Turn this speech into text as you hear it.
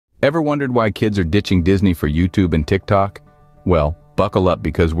Ever wondered why kids are ditching Disney for YouTube and TikTok? Well, buckle up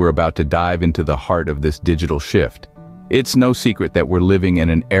because we're about to dive into the heart of this digital shift. It's no secret that we're living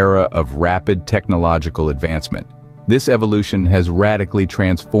in an era of rapid technological advancement. This evolution has radically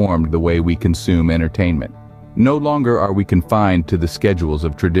transformed the way we consume entertainment. No longer are we confined to the schedules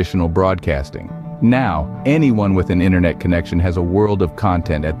of traditional broadcasting. Now, anyone with an internet connection has a world of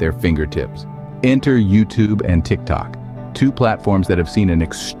content at their fingertips. Enter YouTube and TikTok, two platforms that have seen an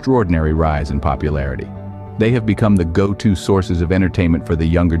extraordinary rise in popularity. They have become the go-to sources of entertainment for the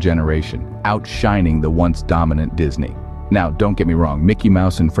younger generation, outshining the once dominant Disney. Now, don't get me wrong, Mickey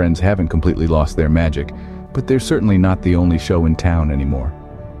Mouse and friends haven't completely lost their magic, but they're certainly not the only show in town anymore.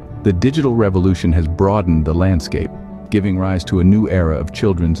 The digital revolution has broadened the landscape, giving rise to a new era of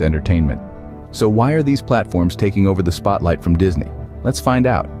children's entertainment. So why are these platforms taking over the spotlight from Disney? Let's find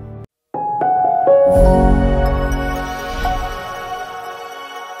out.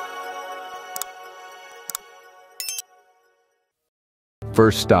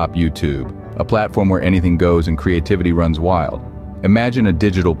 First stop, YouTube, a platform where anything goes and creativity runs wild. Imagine a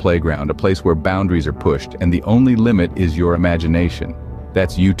digital playground, a place where boundaries are pushed and the only limit is your imagination.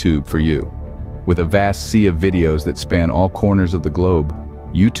 That's YouTube for you. With a vast sea of videos that span all corners of the globe,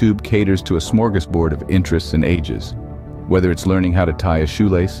 YouTube caters to a smorgasbord of interests and ages. Whether it's learning how to tie a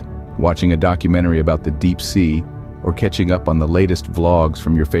shoelace, watching a documentary about the deep sea, or catching up on the latest vlogs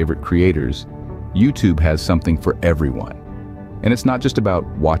from your favorite creators, YouTube has something for everyone. And it's not just about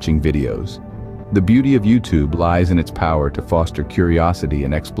watching videos. The beauty of YouTube lies in its power to foster curiosity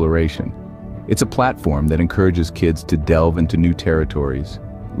and exploration. It's a platform that encourages kids to delve into new territories,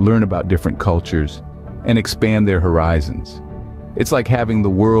 learn about different cultures, and expand their horizons. It's like having the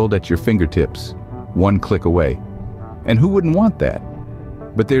world at your fingertips, one click away. And who wouldn't want that?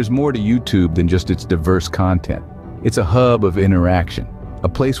 But there's more to YouTube than just its diverse content. It's a hub of interaction, a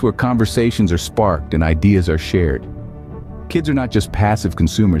place where conversations are sparked and ideas are shared. Kids are not just passive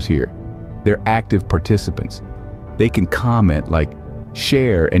consumers here. They're active participants. They can comment, like,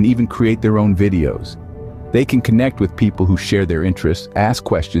 share, and even create their own videos. They can connect with people who share their interests, ask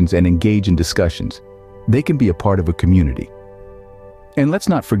questions, and engage in discussions. They can be a part of a community. And let's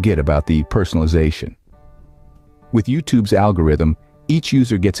not forget about the personalization. With YouTube's algorithm, each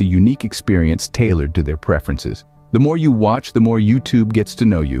user gets a unique experience tailored to their preferences. The more you watch, the more YouTube gets to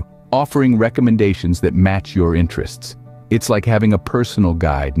know you, offering recommendations that match your interests. It's like having a personal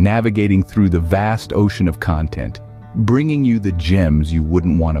guide navigating through the vast ocean of content, bringing you the gems you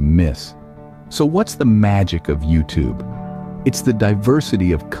wouldn't want to miss. So what's the magic of YouTube? It's the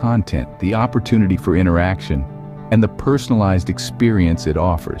diversity of content, the opportunity for interaction, and the personalized experience it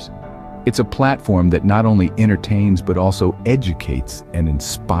offers. It's a platform that not only entertains but also educates and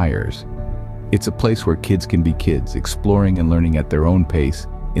inspires. It's a place where kids can be kids, exploring and learning at their own pace,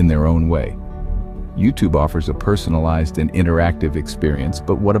 in their own way. YouTube offers a personalized and interactive experience,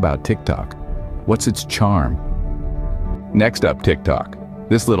 but what about TikTok? What's its charm? Next up, TikTok.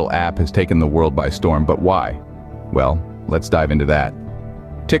 This little app has taken the world by storm, but why? Well, let's dive into that.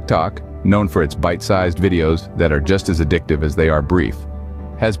 TikTok, known for its bite-sized videos that are just as addictive as they are brief,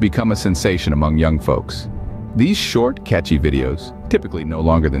 has become a sensation among young folks. These short, catchy videos, typically no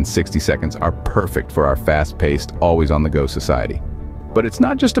longer than 60 seconds, are perfect for our fast-paced, always-on-the-go society. But it's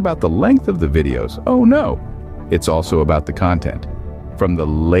not just about the length of the videos, oh no! It's also about the content. From the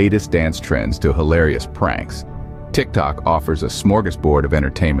latest dance trends to hilarious pranks, TikTok offers a smorgasbord of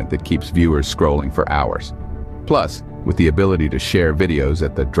entertainment that keeps viewers scrolling for hours. Plus, with the ability to share videos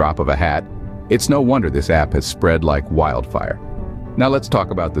at the drop of a hat, it's no wonder this app has spread like wildfire. Now let's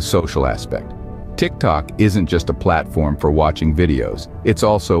talk about the social aspect. TikTok isn't just a platform for watching videos, it's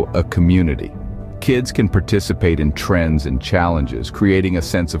also a community. Kids can participate in trends and challenges, creating a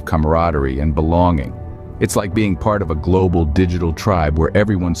sense of camaraderie and belonging. It's like being part of a global digital tribe where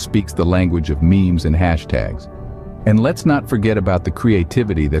everyone speaks the language of memes and hashtags. And let's not forget about the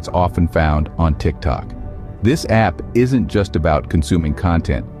creativity that's often found on TikTok. This app isn't just about consuming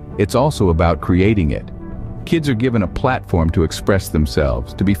content, it's also about creating it. Kids are given a platform to express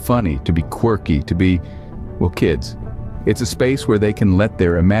themselves, to be funny, to be quirky, to be, well, kids. It's a space where they can let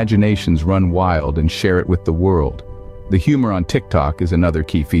their imaginations run wild and share it with the world. The humor on TikTok is another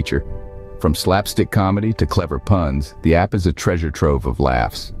key feature. From slapstick comedy to clever puns, the app is a treasure trove of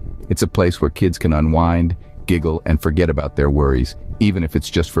laughs. It's a place where kids can unwind, giggle, and forget about their worries, even if it's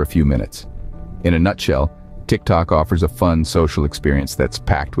just for a few minutes. In a nutshell, TikTok offers a fun social experience that's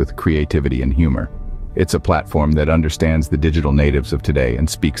packed with creativity and humor. It's a platform that understands the digital natives of today and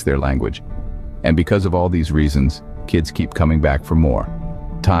speaks their language. And because of all these reasons, kids keep coming back for more,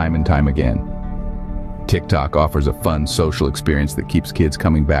 time and time again. TikTok offers a fun social experience that keeps kids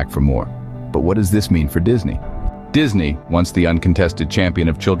coming back for more. But what does this mean for Disney? Disney, once the uncontested champion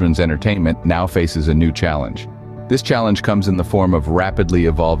of children's entertainment, now faces a new challenge. This challenge comes in the form of rapidly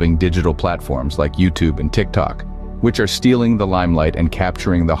evolving digital platforms like YouTube and TikTok, which are stealing the limelight and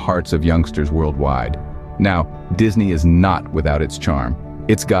capturing the hearts of youngsters worldwide. Now, Disney is not without its charm.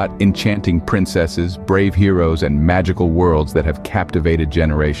 It's got enchanting princesses, brave heroes, and magical worlds that have captivated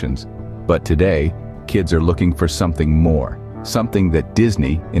generations. But today, kids are looking for something more, something that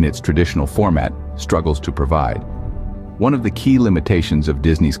Disney, in its traditional format, struggles to provide. One of the key limitations of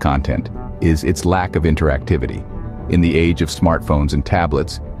Disney's content is its lack of interactivity. In the age of smartphones and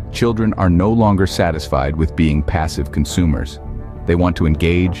tablets, children are no longer satisfied with being passive consumers. They want to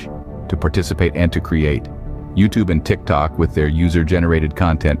engage, to participate, and to create. YouTube and TikTok, with their user-generated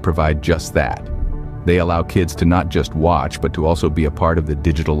content, provide just that. They allow kids to not just watch, but to also be a part of the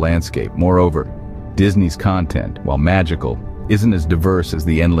digital landscape. Moreover, Disney's content, while magical, isn't as diverse as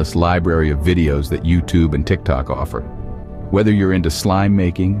the endless library of videos that YouTube and TikTok offer. Whether you're into slime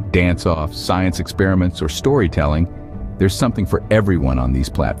making, dance-offs, science experiments, or storytelling, there's something for everyone on these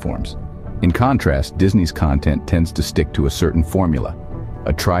platforms. In contrast, Disney's content tends to stick to a certain formula,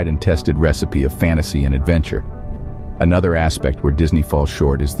 a tried and tested recipe of fantasy and adventure. Another aspect where Disney falls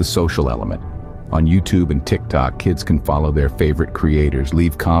short is the social element. On YouTube and TikTok, kids can follow their favorite creators,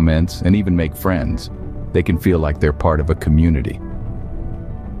 leave comments, and even make friends. They can feel like they're part of a community.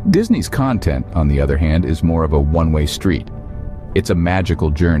 Disney's content, on the other hand, is more of a one-way street. It's a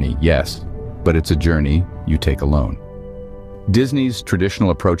magical journey, yes, but it's a journey you take alone. Disney's traditional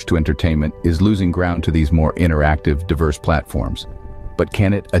approach to entertainment is losing ground to these more interactive, diverse platforms. But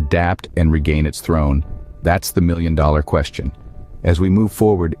can it adapt and regain its throne? That's the million-dollar question. As we move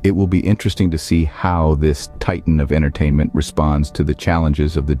forward, it will be interesting to see how this titan of entertainment responds to the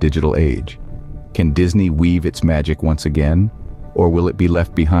challenges of the digital age. Can Disney weave its magic once again, or will it be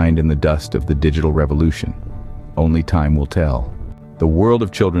left behind in the dust of the digital revolution? Only time will tell. The world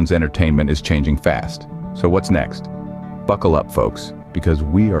of children's entertainment is changing fast. So what's next? Buckle up, folks, because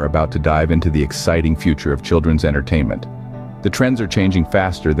we are about to dive into the exciting future of children's entertainment. The trends are changing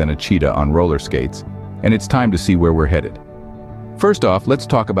faster than a cheetah on roller skates, and it's time to see where we're headed. First off, let's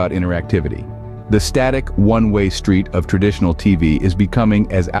talk about interactivity. The static, one-way street of traditional TV is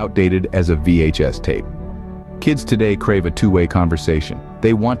becoming as outdated as a VHS tape. Kids today crave a two-way conversation.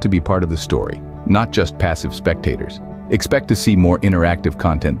 They want to be part of the story, not just passive spectators. Expect to see more interactive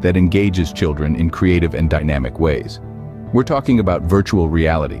content that engages children in creative and dynamic ways. We're talking about virtual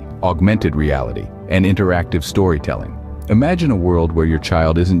reality, augmented reality, and interactive storytelling. Imagine a world where your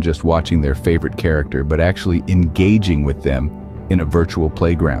child isn't just watching their favorite character, but actually engaging with them in a virtual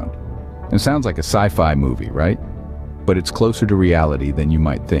playground. It sounds like a sci-fi movie, right? But it's closer to reality than you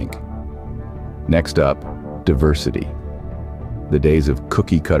might think. Next up, diversity. The days of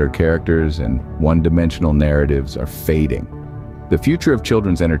cookie-cutter characters and one-dimensional narratives are fading. The future of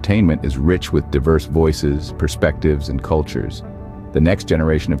children's entertainment is rich with diverse voices, perspectives, and cultures. The next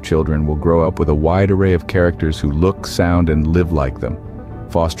generation of children will grow up with a wide array of characters who look, sound, and live like them,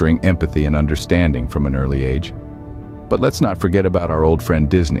 fostering empathy and understanding from an early age. But let's not forget about our old friend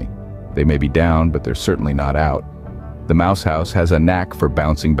Disney. They may be down, but they're certainly not out. The Mouse House has a knack for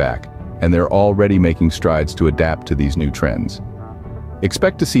bouncing back, and they're already making strides to adapt to these new trends.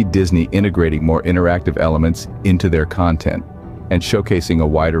 Expect to see Disney integrating more interactive elements into their content and showcasing a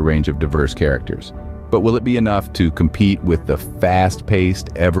wider range of diverse characters. But will it be enough to compete with the fast-paced,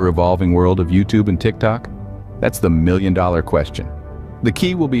 ever-evolving world of YouTube and TikTok? That's the million-dollar question. The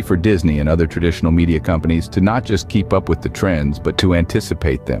key will be for Disney and other traditional media companies to not just keep up with the trends, but to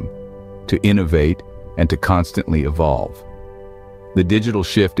anticipate them, to innovate, and to constantly evolve. The digital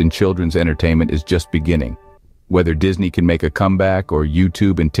shift in children's entertainment is just beginning. Whether Disney can make a comeback or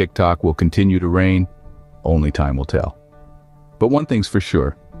YouTube and TikTok will continue to reign, only time will tell. But one thing's for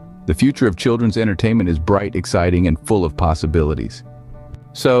sure. The future of children's entertainment is bright, exciting, and full of possibilities.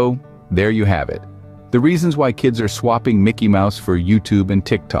 So, there you have it. The reasons why kids are swapping Mickey Mouse for YouTube and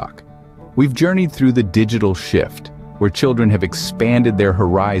TikTok. We've journeyed through the digital shift, where children have expanded their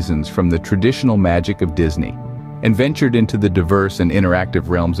horizons from the traditional magic of Disney and ventured into the diverse and interactive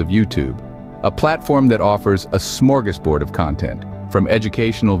realms of YouTube, a platform that offers a smorgasbord of content, from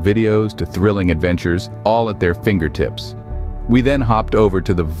educational videos to thrilling adventures, all at their fingertips. We then hopped over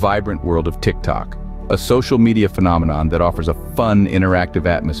to the vibrant world of TikTok, a social media phenomenon that offers a fun, interactive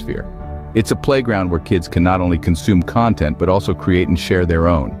atmosphere. It's a playground where kids can not only consume content, but also create and share their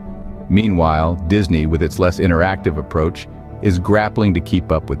own. Meanwhile, Disney, with its less interactive approach, is grappling to keep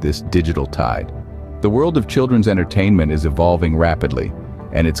up with this digital tide. The world of children's entertainment is evolving rapidly,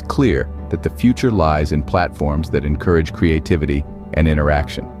 and it's clear that the future lies in platforms that encourage creativity and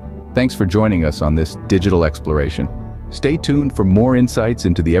interaction. Thanks for joining us on this digital exploration. Stay tuned for more insights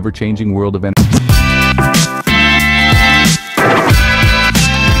into the ever-changing world of entertainment.